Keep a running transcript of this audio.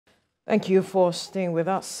Thank you for staying with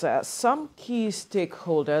us. Some key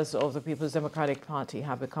stakeholders of the People's Democratic Party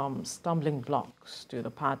have become stumbling blocks to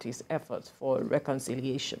the party's efforts for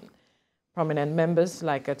reconciliation. Prominent members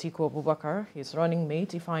like Atiku Abubakar, his running mate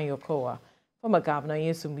Ifeanyi Okowa, former Governor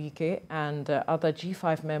Nyesom Wike, and other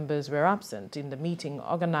G5 members were absent in the meeting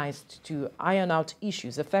organized to iron out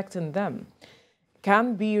issues affecting them.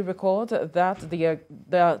 Can be recalled that the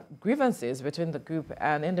grievances between the group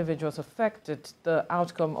and individuals affected the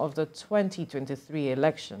outcome of the 2023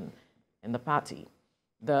 election in the party.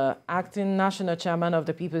 The acting national chairman of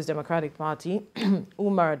the People's Democratic Party,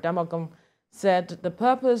 Umar Damagun, said the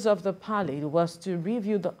purpose of the parley was to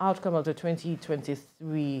review the outcome of the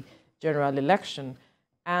 2023 general election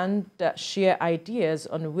and share ideas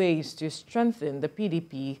on ways to strengthen the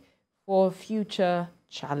PDP for future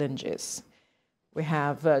challenges. We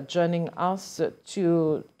have joining us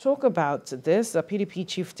to talk about this, PDP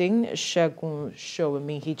chieftain Segun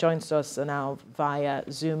Sowunmi. He joins us now via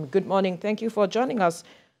Zoom. Good morning. Thank you for joining us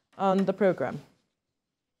on the program.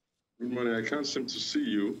 Good morning. I can't seem to see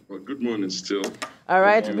you, but good morning still. All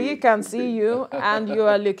right, we can see you, and you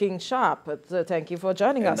are looking sharp. Thank you for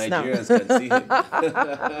joining us now. Nigerians can see him.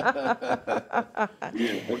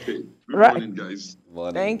 Yeah, okay. Good morning, guys.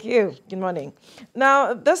 Morning. Thank you. Good morning.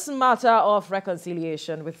 Now, this matter of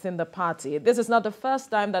reconciliation within the party, this is not the first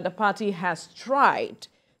time that the party has tried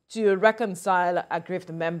to reconcile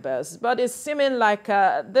aggrieved members, but it's seeming like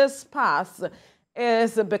this path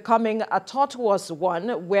is becoming a tortuous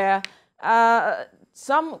one where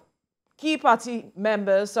some key party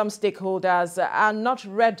members, some stakeholders are not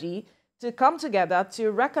ready to come together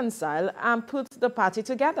to reconcile and put the party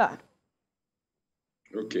together.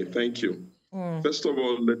 Okay, thank you. First of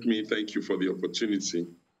all, let me thank you for the opportunity.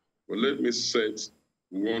 But let me set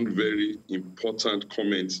one very important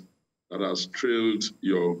comment that has trailed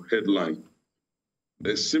your headline.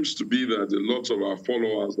 There seems to be that a lot of our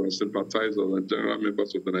followers and sympathizers and general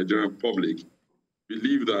members of the Nigerian public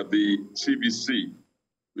believe that the CBC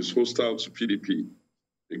is hostile to PDP.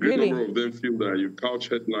 A great number of them feel that you couch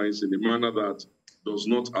headlines in a manner that does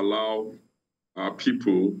not allow our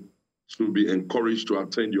people to be encouraged to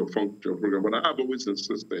attend your function program. But I have always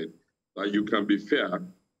insisted that you can be fair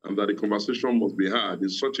and that the conversation must be had in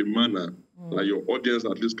such a manner that your audience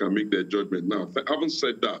at least can make their judgment. Now, having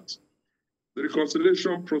said that, the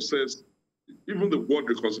reconciliation process, even the word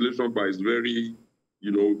reconciliation by its very,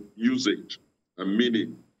 usage and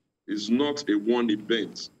meaning, is not a one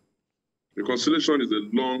event. Reconciliation is a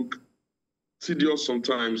long, tedious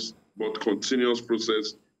sometimes, but continuous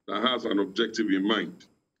process that has an objective in mind.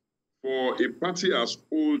 For a party as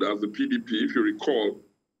old as the PDP, if you recall,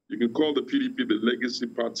 you can call the PDP the legacy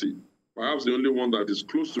party. Perhaps the only one that is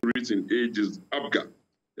close to it in age is ABGA.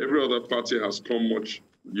 Every other party has come much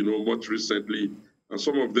recently, and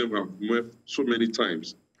some of them have moved so many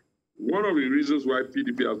times. One of the reasons why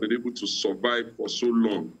PDP has been able to survive for so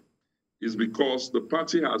long is because the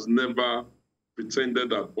party has never pretended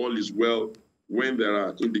that all is well when there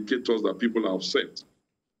are indicators that people are upset.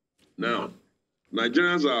 Now,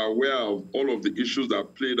 Nigerians are aware of all of the issues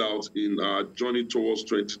that played out in our journey towards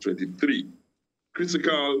 2023.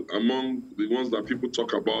 Critical among the ones that people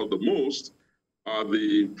talk about the most are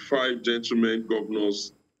the 5 gentlemen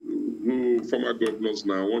governors, former governors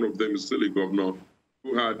now, one of them is still a governor,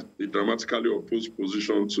 who had a dramatically opposed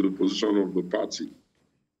position to the position of the party.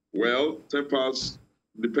 Well, tempers,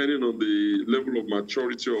 depending on the level of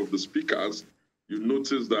maturity of the speakers, you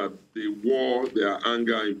notice that they wore their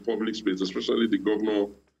anger in public space, especially the governor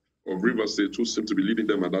of Rivers State, who seemed to be leading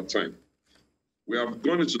them at that time. We have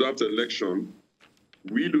gone into that election.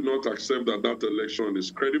 We do not accept that that election is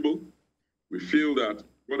credible. We feel that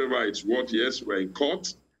whatever it's worth, yes, we're in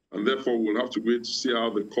court, and therefore we'll have to wait to see how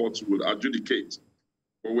the courts will adjudicate.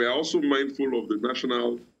 But we are also mindful of the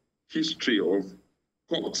national history of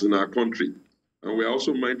courts in our country. And we are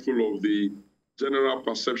also mindful of the general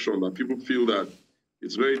perception that people feel that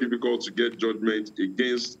it's very difficult to get judgment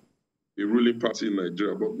against a ruling party in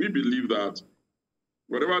Nigeria. But we believe that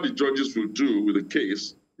whatever the judges will do with the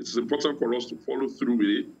case, it's important for us to follow through with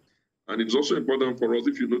it. And it's also important for us,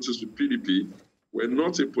 if you notice with PDP, we're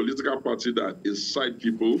not a political party that incite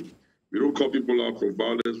people. We don't call people out for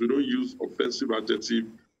violence. We don't use offensive adjective,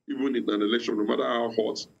 even in an election, no matter how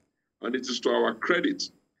hot. And it is to our credit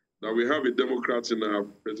that we have a Democrat in our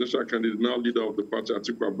presidential candidate, now leader of the party,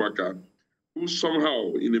 Atiku Abubakar, who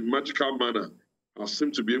somehow, in a magical manner, has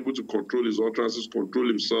seemed to be able to control his utterances, control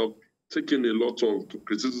himself, taking a lot of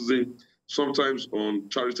criticism, sometimes on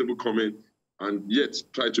charitable comment, and yet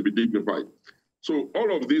try to be dignified. So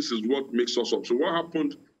all of this is what makes us up. So what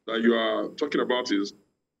happened that you are talking about is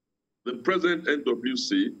the present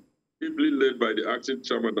NWC ably led by the acting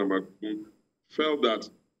chairman, Damagun, felt that,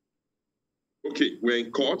 okay, we're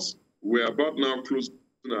in court, we're about now closing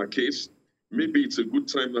our case. Maybe it's a good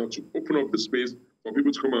time now to open up the space for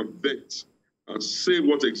people to come and vent and say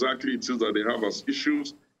what exactly it is that they have as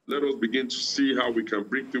issues. Let us begin to see how we can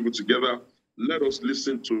bring people together. Let us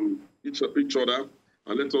listen to each other,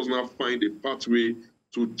 and let us now find a pathway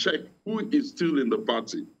to check who is still in the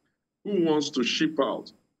party, who wants to ship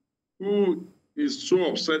out, who is so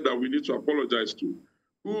upset that we need to apologize to,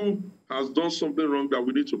 who has done something wrong that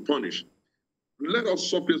we need to punish. Let us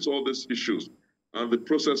surface all these issues, and the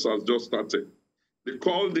process has just started. They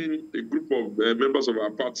called in a group of members of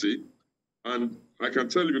our party, and I can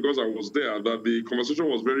tell you, because I was there, that the conversation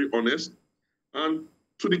was very honest. And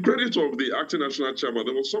to the credit of the acting national chairman,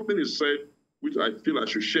 there was something he said which I feel I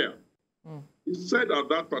should share. He said at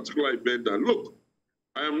that particular event that, look,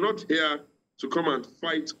 I am not here to come and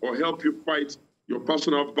fight or help you fight your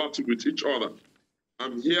personal battle with each other.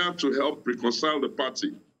 I'm here to help reconcile the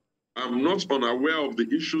party. I'm not unaware of the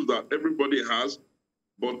issues that everybody has,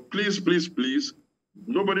 but please, please, please,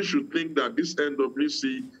 nobody should think that this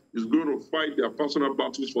NWC is going to fight their personal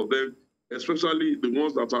battles for them, especially the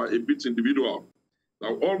ones that are a bit individual.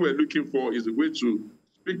 Now, all we're looking for is a way to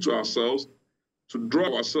speak to ourselves, to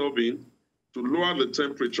draw ourselves in, to lower the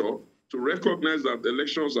temperature, to recognize that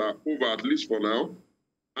elections are over, at least for now,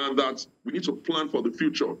 and that we need to plan for the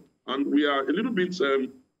future. And we are a little bit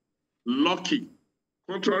lucky.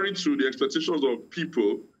 Contrary to the expectations of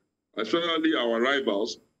people, especially our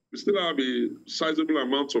rivals, we still have a sizable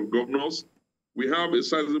amount of governors. We have a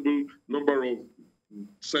sizable number of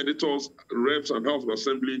senators, reps, and House of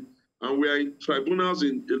Assembly, and we are in tribunals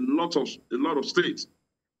in a lot of states.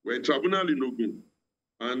 We're in tribunal in Ogun,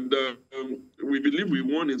 and we believe we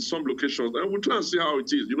won in some locations, and we'll try and see how it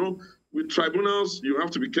is. You know, with tribunals, you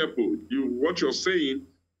have to be careful. What you're saying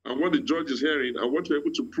and what the judge is hearing and what you're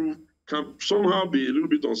able to prove can somehow be a little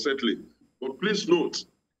bit unsettling. But please note,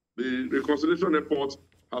 the reconciliation effort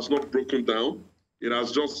has not broken down. It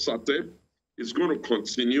has just started. It's going to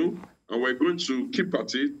continue, and we're going to keep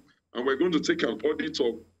at it, and we're going to take an audit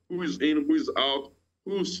of who is in, who is out,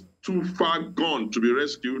 who's too far gone to be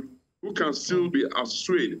rescued, who can still be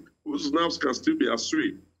assuaged, whose nerves can still be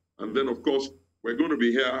assuaged. And then, of course, we're going to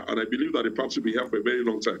be here, and I believe that the party will be here for a very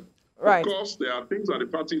long time. Right. Of course, there are things that the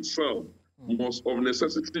party itself must of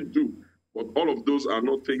necessity do, but all of those are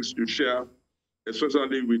not things you share,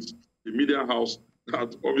 especially with the media house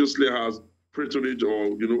that obviously has patronage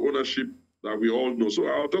or ownership that we all know. So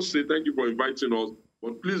I'll just say thank you for inviting us,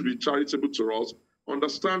 but please be charitable to us.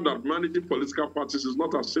 Understand that managing political parties is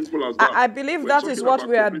not as simple as that. I believe that is what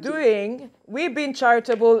we are doing. We being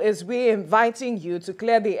charitable is we inviting you to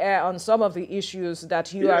clear the air on some of the issues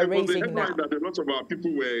that you are raising now. That a lot of our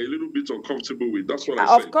people were a little bit uncomfortable with. That's what I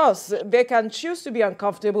said. Of course, they can choose to be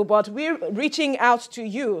uncomfortable, but we're reaching out to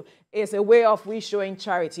you is a way of we showing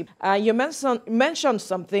charity. You mentioned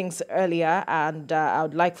some things earlier, and I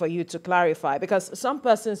would like for you to clarify, because some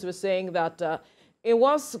persons were saying that it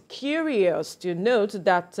was curious to note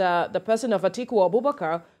that the person of Atiku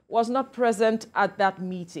Abubakar was not present at that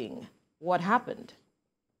meeting. What happened?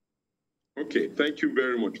 Okay, thank you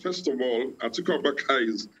very much. First of all, Atiku Abubakar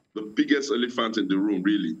is the biggest elephant in the room,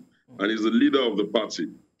 really, and is the leader of the party.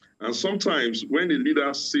 And sometimes when a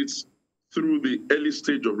leader sits through the early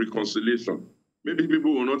stage of reconciliation, maybe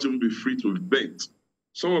people will not even be free to vent.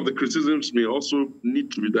 Some of the criticisms may also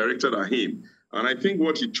need to be directed at him. And I think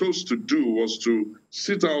what he chose to do was to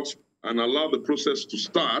sit out and allow the process to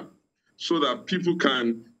start so that people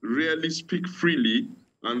can really speak freely.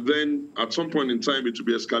 And then at some point in time, it will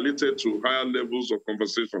be escalated to higher levels of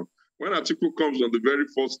conversation. When Atiku comes on the very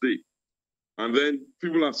first day, and then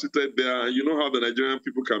people are seated there, and you know how the Nigerian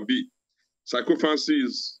people can be. Psychophancy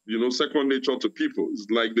is, second nature to people. It's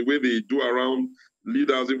like the way they do around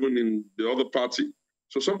leaders, even in the other party.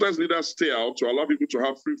 So sometimes leaders stay out to allow people to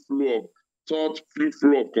have free flow of thought, free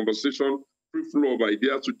flow of conversation, free flow of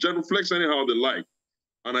ideas to genuflex anyhow they like.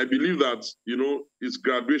 And I believe that, it's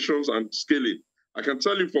graduations and scaling. I can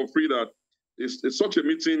tell you for free that it's such a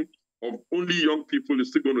meeting of only young people is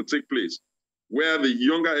still going to take place, where the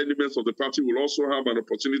younger elements of the party will also have an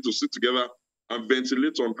opportunity to sit together and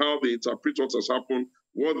ventilate on how they interpret what has happened,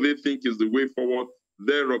 what they think is the way forward,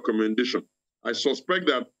 their recommendation. I suspect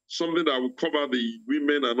that something that will cover the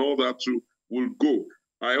women and all that too will go.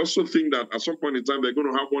 I also think that at some point in time, they're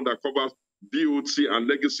going to have one that covers BOT and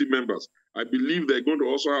legacy members. I believe they're going to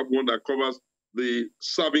also have one that covers the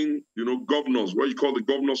serving, governors, what you call the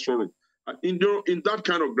governors forum. In that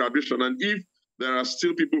kind of graduation, and if there are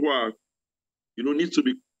still people who are, need to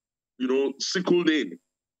be, sickled in,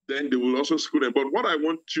 then they will also school them. But what I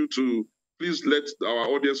want you to please let our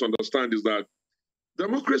audience understand is that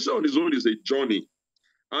democracy on its own is a journey.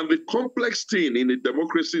 And the complex thing in a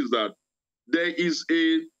democracy is that there is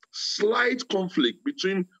a slight conflict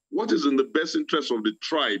between what is in the best interest of the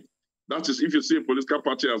tribe, that is, if you see a political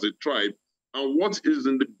party as a tribe, and what is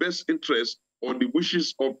in the best interest or the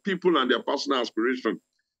wishes of people and their personal aspiration.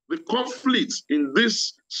 The conflict in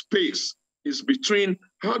this space is between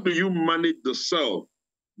how do you manage the self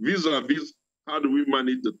vis-a-vis how do we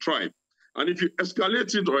manage the tribe. And if you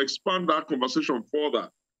escalate it or expand that conversation further,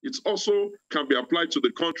 it also can be applied to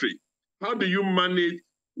the country. How do you manage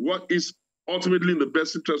what is ultimately in the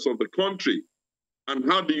best interest of the country? And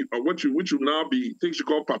how do you, which will now be things you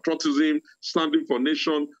call patriotism, standing for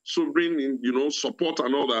nation, sovereign, support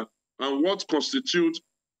and all that, and what constitutes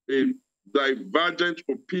a divergent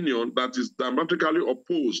opinion that is diametrically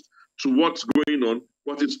opposed to what's going on,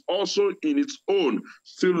 but it's also in its own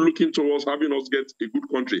still looking towards having us get a good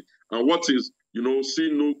country. And what is,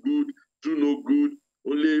 see no good, do no good,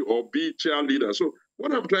 only or be cheerleader. So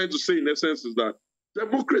what I'm trying to say in essence is that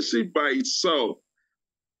democracy by itself,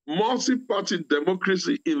 multi-party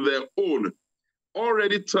democracy in their own,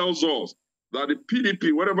 already tells us that the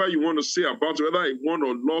PDP, whatever you want to say about it, whether it won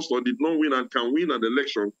or lost or did not win and can win an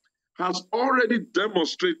election, has already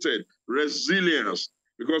demonstrated resilience.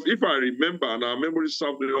 Because if I remember, and our memory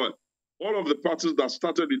serves me well, all of the parties that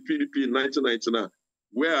started with PDP in 1999,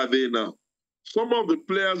 where are they now? Some of the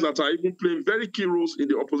players that are even playing very key roles in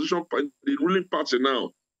the opposition, the ruling party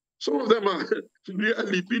now, some of them are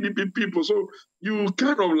really PDP people. So you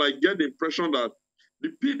kind of like get the impression that the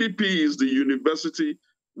PDP is the university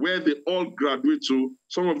where they all graduate to.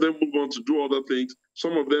 Some of them move on to do other things.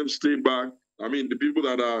 Some of them stay back. I mean, the people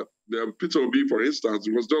that are, Peter Obi, for instance,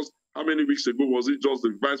 it was just, how many weeks ago was he just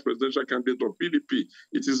the vice presidential candidate of PDP?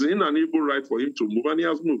 It is an inalienable right for him to move, and he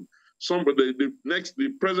has moved. Somebody, the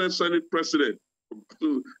present Senate president,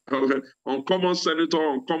 uncommon senator,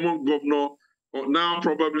 uncommon governor, or now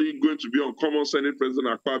probably going to be uncommon Senate President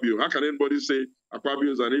Akpabio. How can anybody say Akpabio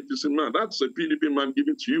is an APC man? That's a PDP man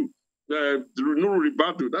given to you. No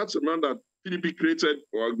Ribadu, that's a man that PDP created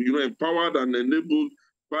or empowered and enabled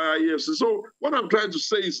by EFC. So what I'm trying to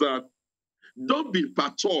say is that don't be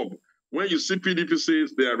perturbed when you see PDP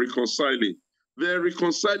says they are reconciling. They're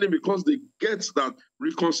reconciling because they get that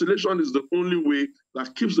reconciliation is the only way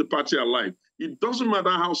that keeps the party alive. It doesn't matter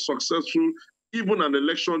how successful even an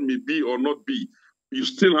election may be or not be, you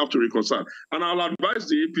still have to reconcile. And I'll advise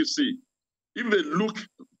the APC, if they look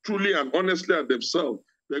truly and honestly at themselves,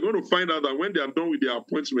 they're going to find out that when they are done with their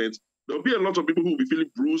appointments, there'll be a lot of people who will be feeling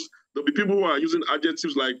bruised. There'll be people who are using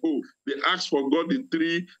adjectives like, oh, they asked for God the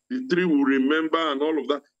three will remember and all of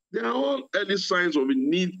that. They are all early signs of a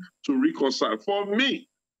need to reconcile. For me,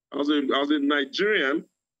 as a Nigerian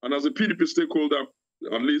and as a PDP stakeholder,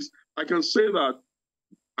 at least, I can say that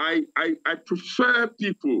I prefer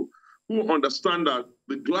people who understand that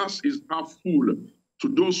the glass is half full to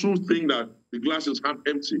those who think that the glass is half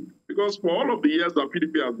empty. Because for all of the years that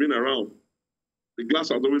PDP has been around, the glass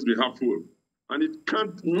has always been half full. And it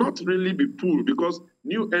can't not really be full because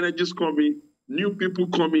new energies coming, new people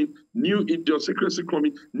coming, new idiosyncrasy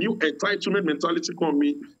coming, new entitlement mentality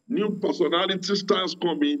coming, new personality styles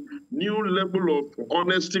coming, new level of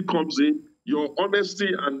honesty comes in. Your honesty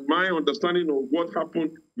and my understanding of what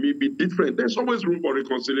happened may be different. There's always room for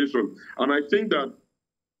reconciliation. And I think that,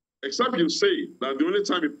 except you say that the only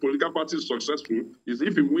time a political party is successful is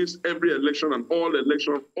if it wins every election and all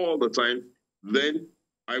elections all the time, then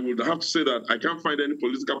I would have to say that I can't find any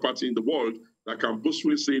political party in the world that can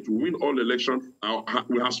boastfully say it will win all elections,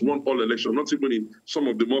 we have won all elections, not even in some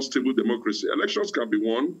of the most stable democracy. Elections can be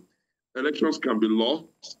won, elections can be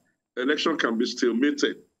lost, elections can be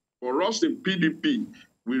stalemated. For us in PDP,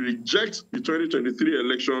 we reject the 2023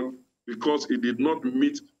 election because it did not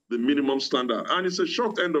meet the minimum standard. And it's a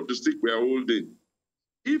short end of the stick we are holding.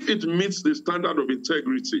 If it meets the standard of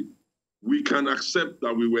integrity, we can accept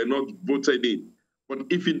that we were not voted in. But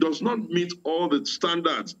if it does not meet all the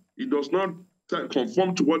standards, it does not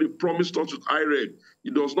conform to what it promised us with IRED.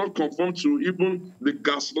 It does not conform to even the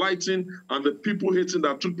gaslighting and the people hating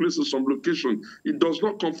that took place in some location. It does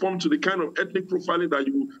not conform to the kind of ethnic profiling that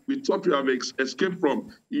we thought we have escaped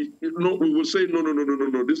from. We will say,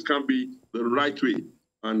 no, this can't be the right way.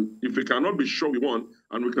 And if we cannot be sure we won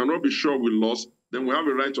and we cannot be sure we lost, then we have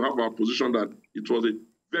a right to have our position that it was a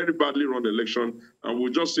very badly run election. And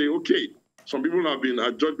we'll just say, okay, some people have been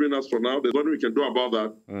judging us for now. There's nothing we can do about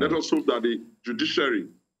that. Let us hope that the judiciary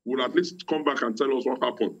will at least come back and tell us what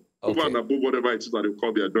happened. over and above whatever it is that they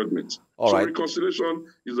call their judgment. So reconciliation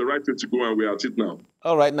is the right way to go, and we're at it now.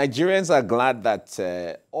 All right. Nigerians are glad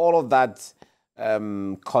that all of that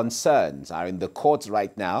concerns are in the courts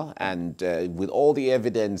right now, and with all the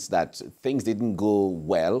evidence that things didn't go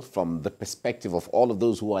well from the perspective of all of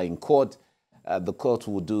those who are in court, the court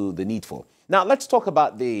will do the needful. Now, let's talk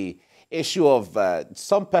about the issue of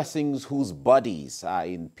some persons whose bodies are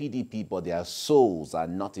in PDP, but their souls are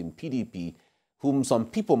not in PDP, whom some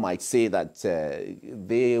people might say that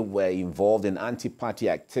they were involved in anti-party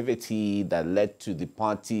activity that led to the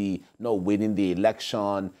party not winning the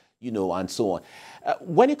election, you know, and so on.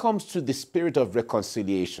 When it comes to the spirit of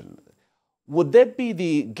reconciliation, would there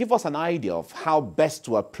be give us an idea of how best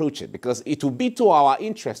to approach it? Because it will be to our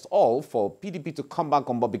interest all for PDP to come back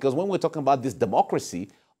on board, because when we're talking about this democracy,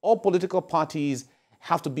 all political parties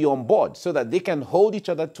have to be on board so that they can hold each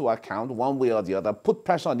other to account one way or the other, put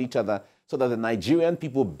pressure on each other so that the Nigerian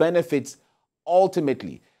people benefit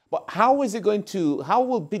ultimately. But how is it going to, how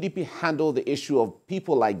will PDP handle the issue of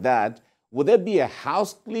people like that? Will there be a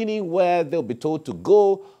house cleaning where they'll be told to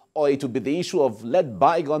go, or it will be the issue of let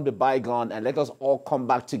bygone be bygone and let us all come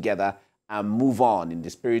back together and move on in the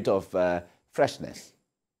spirit of freshness?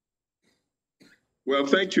 Well,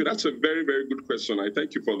 thank you. That's a very, very good question. I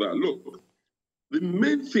thank you for that. Look, the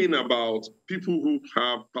main thing about people who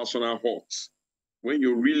have personal hurts, when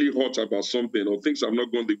you're really hurt about something or things have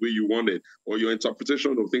not gone the way you wanted or your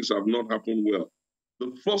interpretation of things have not happened well,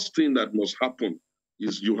 the first thing that must happen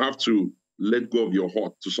is you have to let go of your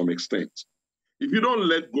heart to some extent. If you don't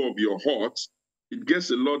let go of your heart, it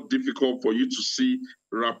gets a lot difficult for you to see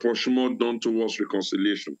rapprochement done towards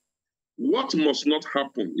reconciliation. What must not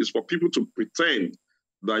happen is for people to pretend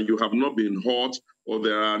that you have not been hurt or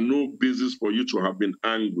there are no basis for you to have been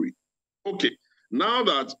angry. Okay, now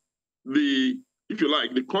that if you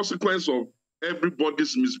like, the consequence of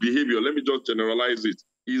everybody's misbehavior, let me just generalize it,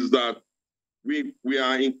 is that we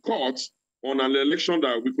are in court on an election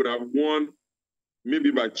that we could have won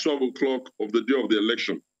maybe by 12 o'clock of the day of the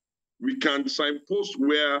election. We can signpost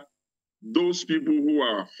where those people who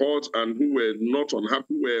are hurt and who were not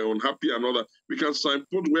unhappy, were unhappy and all that, we can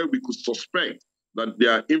signpost where we could suspect that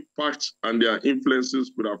their impact and their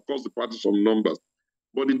influences could have caused the party some numbers.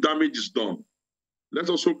 But the damage is done. Let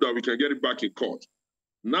us hope that we can get it back in court.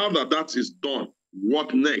 Now that that is done,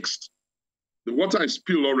 what next? The water is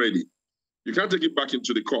spilled already. You can't take it back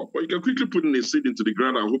into the cup, but you can quickly put in a seed into the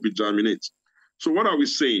ground and hope it germinates. So what are we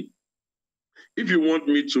saying? If you want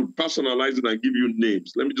me to personalize it and give you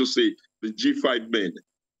names, let me just say the G5 men.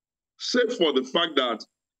 Save for the fact that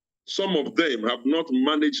some of them have not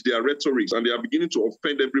managed their rhetorics and they are beginning to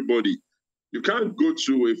offend everybody. You can't go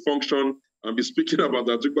to a function and be speaking about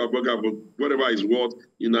Atiku Abubakar, about whatever is worth,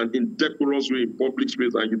 in an indecorous way in public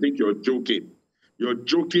space, and you think you're joking. You're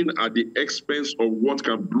joking at the expense of what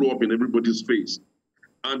can blow up in everybody's face.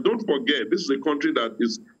 And don't forget, this is a country that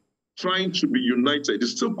is trying to be united.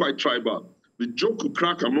 It's still quite tribal. The joke you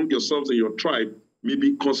crack among yourselves in your tribe may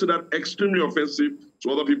be considered extremely offensive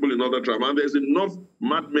to other people in other tribes. And there's enough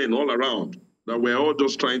madmen all around that we're all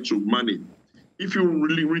just trying to manage. If you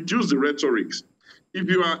really reduce the rhetorics, if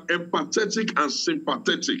you are empathetic and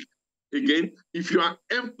sympathetic, again, if you are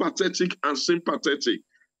empathetic and sympathetic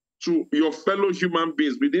to your fellow human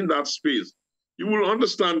beings within that space, you will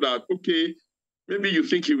understand that, okay, maybe you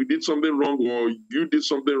think you did something wrong or you did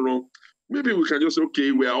something wrong. Maybe we can just say,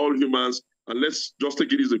 okay, we are all humans and let's just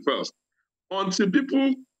take it easy first. Until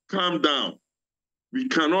people calm down, we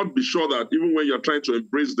cannot be sure that even when you're trying to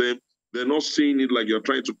embrace them, they're not seeing it like you're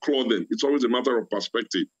trying to claw them. It's always a matter of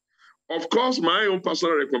perspective. Of course, my own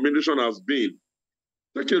personal recommendation has been,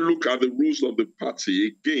 take a look at the rules of the party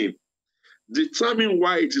again. Determine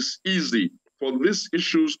why it is easy for these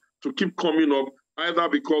issues to keep coming up, either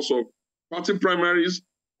because of party primaries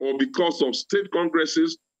or because of state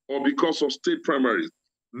congresses or because of state primaries.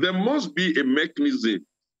 There must be a mechanism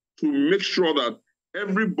to make sure that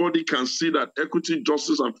everybody can see that equity,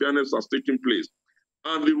 justice, and fairness has taken place.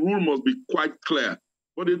 And the rule must be quite clear,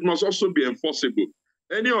 but it must also be enforceable.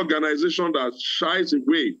 Any organization that shies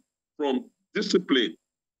away from discipline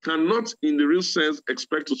cannot, in the real sense,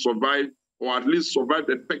 expect to survive or at least survive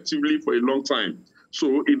effectively for a long time.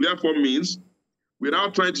 So it therefore means,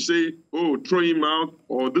 without trying to say, oh, throw him out,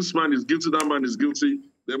 or this man is guilty, that man is guilty,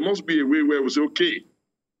 there must be a way where we say, okay,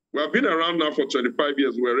 we have been around now for 25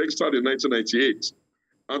 years. We were registered in 1998.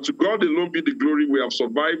 And to God alone be the glory, we have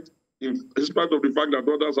survived in spite of the fact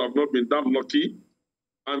that others have not been that lucky.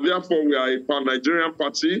 And therefore, we are a pan-Nigerian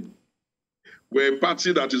party. We're a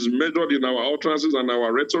party that is measured in our utterances and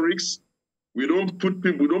our rhetorics. We don't put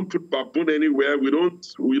people, we don't put baboon anywhere. We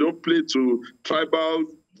don't play to tribal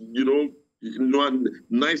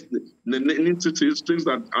nice entities, things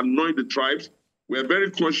that annoy the tribes. We're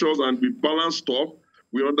very conscious and we balance stuff.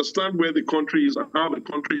 We understand where the country is and how the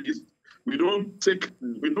country is. We don't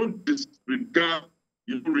disregard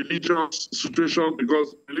religious situations,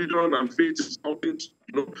 because religion and faith is something,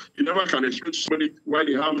 you never can explain to somebody why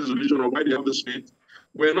they have this religion or why they have this faith.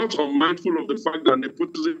 We're not unmindful of the fact that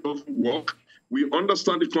nepotism doesn't work. We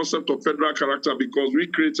understand the concept of federal character because we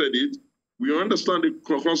created it. We understand the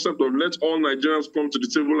concept of let all Nigerians come to the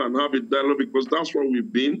table and have a dialogue because that's what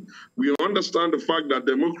we've been. We understand the fact that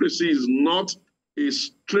democracy is not a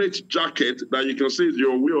straight jacket that you can say is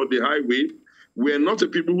your way or the highway. We're not a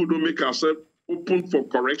people who don't make ourselves open for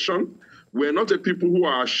correction. We're not a people who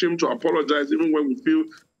are ashamed to apologize even when we feel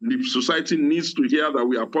the society needs to hear that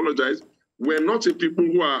we apologize. We're not a people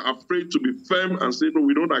who are afraid to be firm and say, no,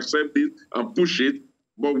 we don't accept this and push it,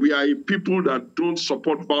 but we are a people that don't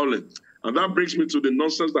support violence. And that brings me to the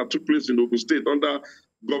nonsense that took place in Ogun State under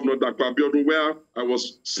Governor Atiku Abubakar, where I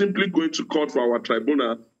was simply going to court for our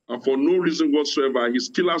tribunal, and for no reason whatsoever, his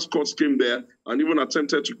killer's courts came there and even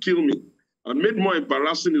attempted to kill me. And made more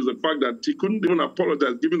embarrassing is the fact that he couldn't even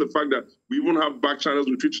apologize, given the fact that we even have back channels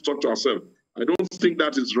with which to talk to ourselves. I don't think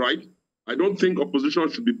that is right. I don't think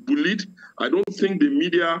opposition should be bullied. I don't think the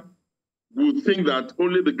media would think that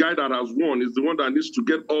only the guy that has won is the one that needs to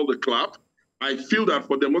get all the clap. I feel that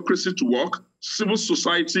for democracy to work, civil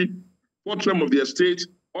society, fortune of the estate,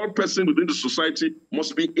 all persons within the society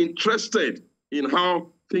must be interested in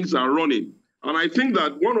how things are running. And I think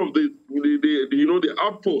that one of the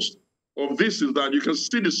outposts of this is that you can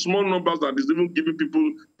see the small numbers that is even giving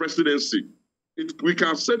people presidency. We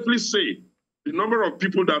can safely say the number of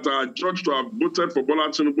people that are judged to have voted for Bola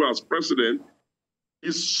Tinubu as president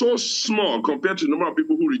is so small compared to the number of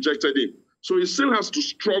people who rejected him. So he still has to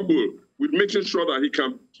struggle with making sure that he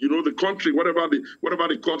can, the country, whatever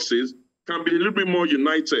the court says, can be a little bit more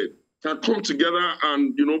united, can come together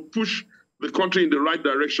and, push the country in the right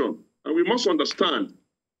direction. And we must understand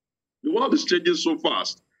the world is changing so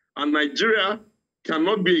fast. And Nigeria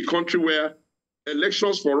cannot be a country where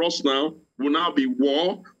elections for us now will now be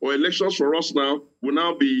war, or elections for us now will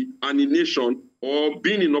now be annihilation, or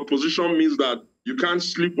being in opposition means that you can't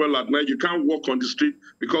sleep well at night, you can't walk on the street,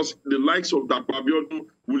 because the likes of Atiku Abubakar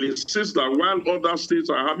will insist that while other states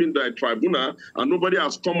are having their tribunal and nobody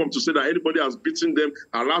has come up to say that anybody has beaten them,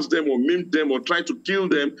 harassed them, or maimed them, or tried to kill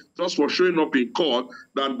them just for showing up in court,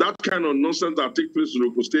 that kind of nonsense that takes place in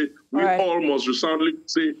Ogun State, we all must resoundly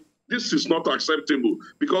say, this is not acceptable.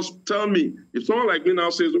 Because tell me, if someone like me now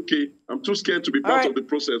says, okay, I'm too scared to be part of the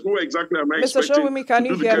process, who exactly am I expecting to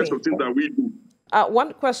do the kinds of things that we do?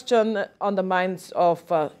 One question on the minds of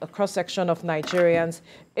a cross-section of Nigerians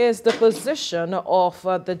is the position of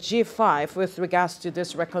the G5 with regards to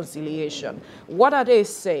this reconciliation. What are they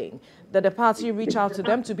saying? Did the party reach out to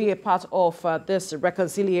them to be a part of this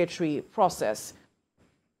reconciliatory process?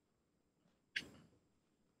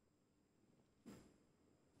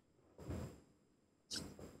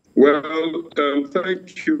 Well,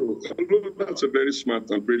 thank you. That's a very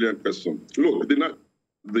smart and brilliant question. Look,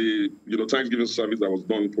 the Thanksgiving service that was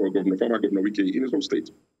done for former Governor Wike in his home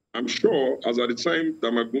state. I'm sure, as at the time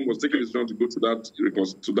Damagun was taking his turn to go to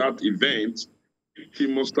that event, he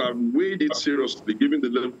must have weighed it seriously, given the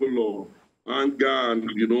level of anger and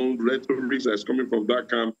rhetoric that's coming from that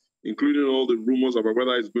camp, including all the rumors about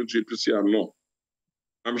whether he's going to APC or not.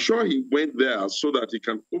 I'm sure he went there so that he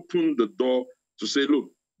can open the door to say,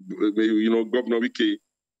 look, Governor Wike,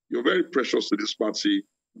 you're very precious to this party.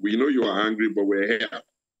 We know you are angry, but we're here.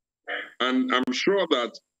 And I'm sure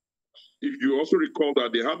that if you also recall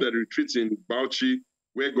that they had a retreat in Bauchi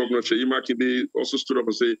where Governor Seyi Makinde also stood up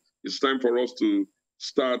and said, it's time for us to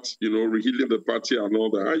start, rehealing the party and all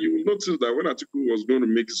that. And you will notice that when Atiku was going to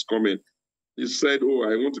make his comment, he said, oh,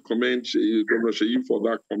 I want to commend Governor Seyi for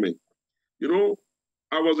that comment.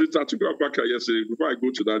 I was with Atiku Abubakar yesterday before I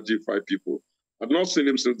go to that G5 people. I've not seen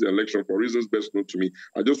him since the election for reasons best known to me.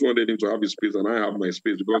 I just wanted him to have his space and I have my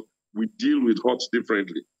space because we deal with HOTS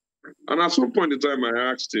differently. And at some point in time,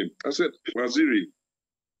 I asked him, I said, Waziri,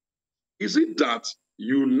 is it that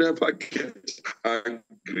you never get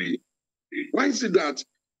angry? Why is it that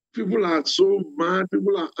people are so mad,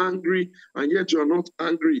 people are angry, and yet you're not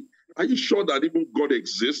angry? Are you sure that even God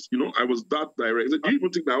exists? I was that direct. I said, do you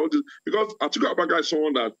even think that all this? Because Atiku Abubakar is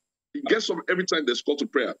someone that he gets up every time there's call to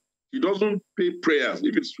prayer. He doesn't pay prayers.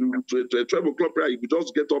 If it's a 12 o'clock prayer, he will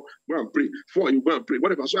just get up, go and pray. 4, you go and pray,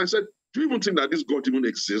 whatever. So I said, do you even think that this God even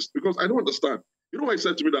exists? Because I don't understand. You know what he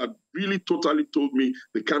said to me that really totally told me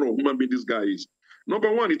the kind of human being this guy is?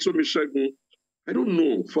 Number one, he told me, Shegun, I don't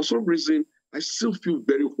know. For some reason, I still feel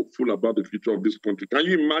very hopeful hopeful about the future of this country. Can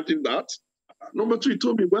you imagine that? Number two, he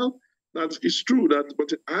told me, well, that it's true that,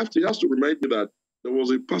 but he has to remind me that there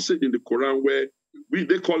was a passage in the Quran where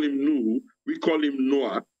they call him Nuh, we call him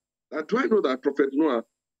Noah. Do I know that Prophet Noah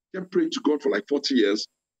kept praying to God for like 40 years?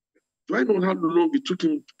 Do I know how long it took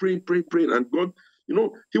him praying, and God,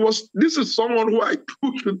 this is someone who I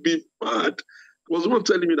thought should be mad. Was the one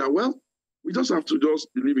telling me that, well, we just have to just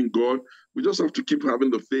believe in God. We just have to keep having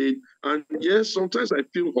the faith. And yes, sometimes I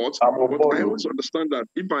feel hot, but I always understand that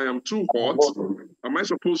if I am too hot, am I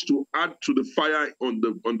supposed to add to the fire on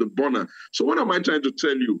the burner? So what am I trying to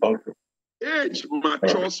tell you? Age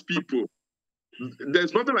matures people.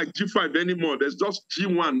 There's nothing like G5 anymore. There's just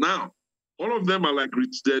G1 now. All of them are like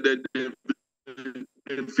they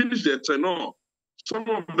finished their tenure. Some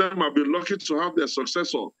of them have been lucky to have their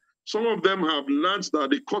successor. Some of them have learned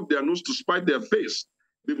that they cut their nose to spite their face.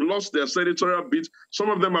 They've lost their senatorial bid.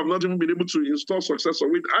 Some of them have not even been able to install successor.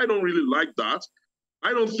 I don't really like that.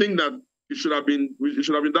 I don't think that it should have been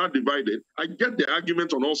that divided. I get the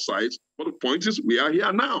argument on all sides, but the point is we are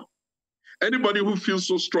here now. Anybody who feels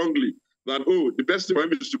so strongly that, oh, the best thing for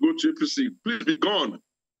him is to go to APC, please be gone.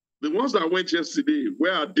 The ones that went yesterday,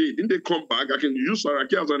 where are they? Didn't they come back? I can use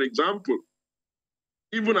Saraki as an example.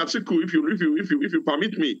 Even Atiku, if you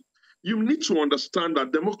permit me, you need to understand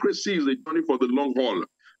that democracy is a journey for the long haul,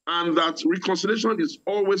 and that reconciliation is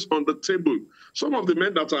always on the table. Some of the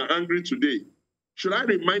men that are angry today, should I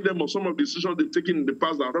remind them of some of the decisions they've taken in the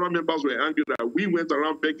past that other members were angry that we went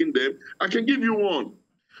around begging them? I can give you one.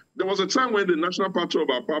 There was a time when the national party of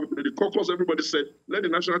our party, the caucus, everybody said, let the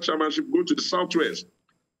national chairmanship go to the Southwest.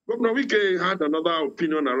 Governor Wike had another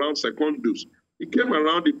opinion around second dose. He came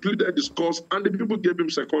around, he pleaded his cause, and the people gave him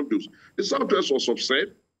second dose. The Southwest was upset,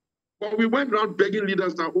 but we went around begging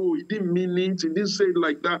leaders that, oh, he didn't mean it, he didn't say it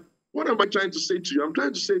like that. What am I trying to say to you? I'm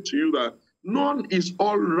trying to say to you that none is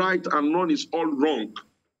all right and none is all wrong.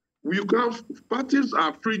 Parties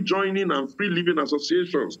are free joining and free leaving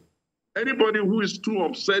associations. Anybody who is too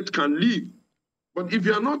upset can leave. But if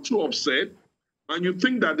you are not too upset and you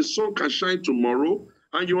think that the sun can shine tomorrow,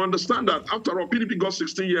 and you understand that after all, PDP got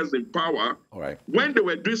 16 years in power. All right. When they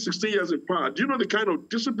were doing 16 years in power, do you know the kind of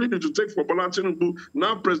discipline it would take for Bola Tinubu,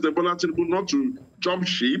 now President Bola Tinubu, not to jump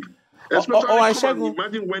ship? Especially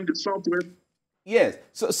imagine when the Southwest... Yes.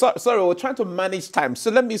 Sorry, we're trying to manage time.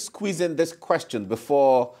 So let me squeeze in this question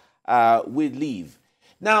before we leave.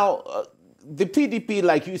 Now, the PDP,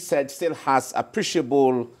 like you said, still has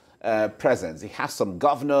appreciable presence. It has some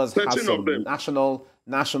governors, has some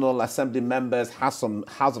National Assembly members, has some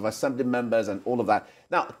House of Assembly members and all of that.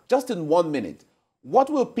 Now, just in 1 minute, what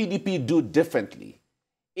will PDP do differently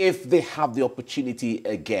if they have the opportunity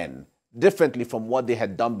again, differently from what they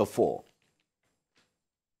had done before?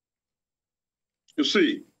 You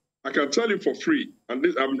see, I can tell you for free, and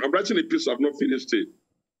I'm writing a piece, I've not finished it.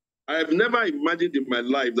 I have never imagined in my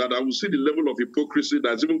life that I will see the level of hypocrisy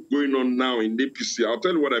that's even going on now in APC. I'll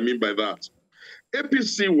tell you what I mean by that.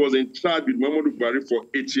 APC was in charge with Muhammadu Buhari for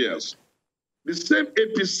 8 years. The same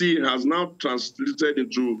APC has now translated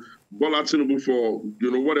into Bola Tinubu for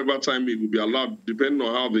whatever time it will be allowed, depending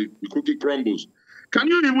on how the cookie crumbles. Can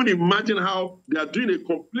you even imagine how they are doing a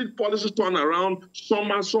complete policy turnaround,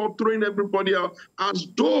 somersault, throwing everybody out, as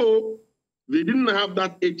though they didn't have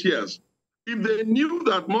that 8 years? If they knew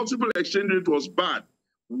that multiple exchange rate was bad,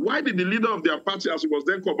 why did the leader of their party, as it was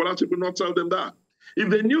then called, Bola Tinubu, not tell them that? If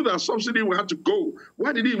they knew that subsidy had to go,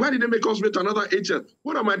 why did they make us wait another 8 years?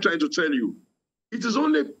 What am I trying to tell you? It is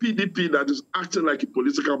only PDP that is acting like a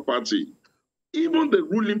political party. Even the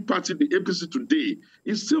ruling party, the APC today,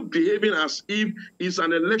 is still behaving as if it's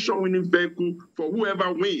an election-winning vehicle for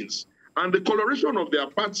whoever wins. And the coloration of their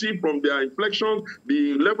party, from their inflection,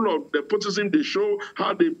 the level of nepotism they show,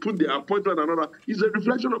 how they put their appointment and all that, is a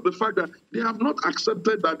reflection of the fact that they have not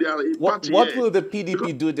accepted that they are a party. What will the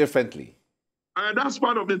PDP do differently? And that's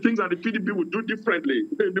part of the things that the PDP would do differently.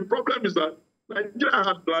 The problem is that Nigeria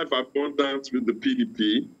had life abundance with the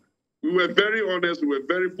PDP. We were very honest, we were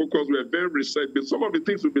very focused, we were very receptive. Some of the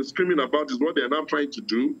things we've been screaming about is what they are now trying to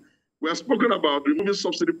do. We have spoken about removing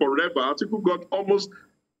subsidy forever. Atiku got almost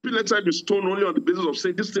pillar the stone only on the basis of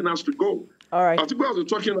saying this thing has to go. All right. Atiku has been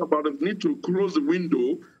talking about the need to close the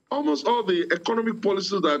window. Almost all the economic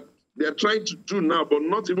policies that they are trying to do now, but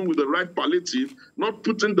not even with the right palliative, not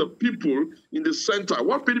putting the people in the center.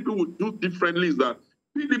 What PDP would do differently is that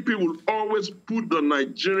PDP will always put the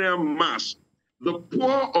Nigerian mass, the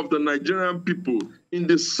poor of the Nigerian people, in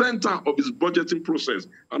the center of its budgeting process.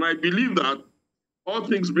 And I believe that, all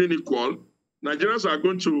things being equal, Nigerians are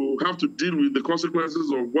going to have to deal with the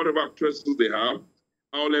consequences of whatever choices they have.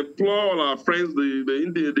 I'll implore all our friends,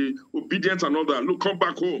 the obedient and all that. Look, come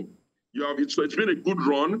back home. It's been a good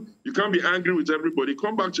run. You can't be angry with everybody.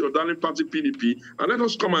 Come back to your darling party, PDP, and let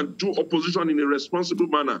us come and do opposition in a responsible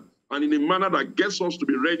manner and in a manner that gets us to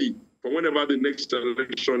be ready for whenever the next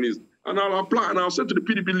election is. And I'll apply, and I'll say to the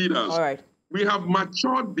PDP leaders, all right, we have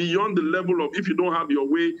matured beyond the level of if you don't have your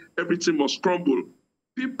way, everything must crumble.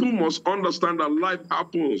 People must understand that life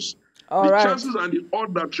happens. All the right. chances and the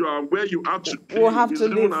odds that you are where you are today we'll have to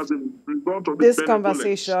leave as a result of this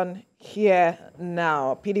conversation here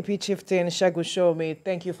now. PDP chieftain Segun Shomi,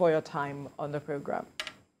 thank you for your time on the program.